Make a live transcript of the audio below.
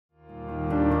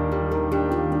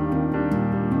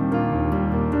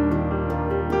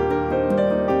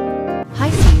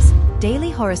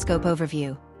horoscope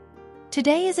overview.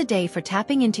 Today is a day for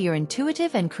tapping into your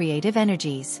intuitive and creative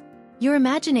energies. Your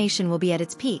imagination will be at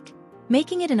its peak,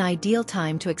 making it an ideal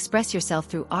time to express yourself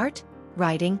through art,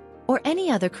 writing, or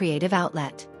any other creative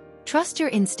outlet. Trust your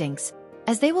instincts,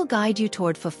 as they will guide you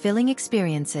toward fulfilling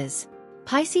experiences.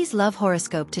 Pisces love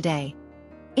horoscope today.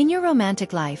 In your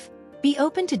romantic life, be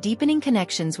open to deepening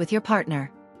connections with your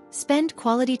partner. Spend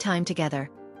quality time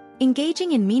together,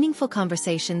 engaging in meaningful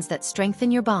conversations that strengthen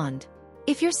your bond.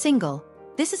 If you're single,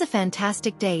 this is a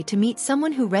fantastic day to meet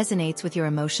someone who resonates with your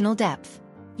emotional depth.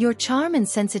 Your charm and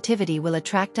sensitivity will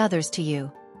attract others to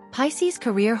you. Pisces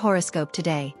career horoscope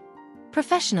today.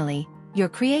 Professionally, your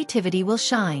creativity will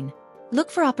shine. Look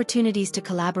for opportunities to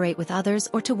collaborate with others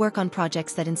or to work on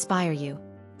projects that inspire you.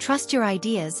 Trust your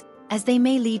ideas, as they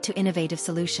may lead to innovative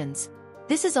solutions.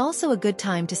 This is also a good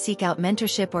time to seek out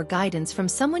mentorship or guidance from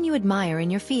someone you admire in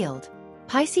your field.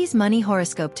 Pisces money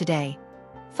horoscope today.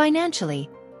 Financially,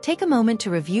 take a moment to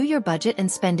review your budget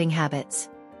and spending habits.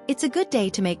 It's a good day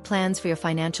to make plans for your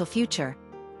financial future,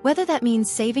 whether that means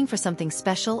saving for something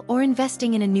special or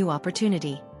investing in a new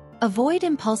opportunity. Avoid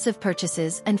impulsive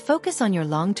purchases and focus on your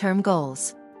long-term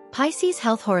goals. Pisces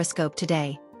health horoscope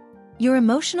today. Your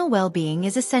emotional well-being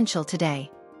is essential today.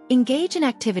 Engage in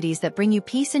activities that bring you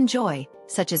peace and joy,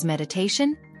 such as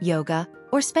meditation, yoga,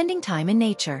 or spending time in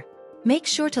nature. Make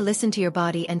sure to listen to your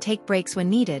body and take breaks when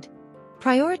needed,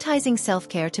 prioritizing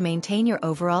self-care to maintain your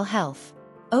overall health.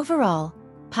 Overall,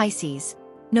 Pisces,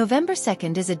 November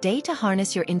 2nd is a day to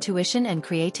harness your intuition and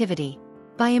creativity.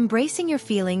 By embracing your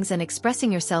feelings and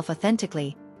expressing yourself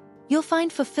authentically, you'll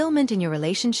find fulfillment in your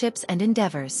relationships and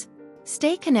endeavors.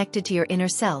 Stay connected to your inner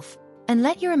self, and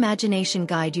let your imagination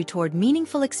guide you toward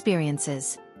meaningful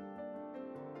experiences.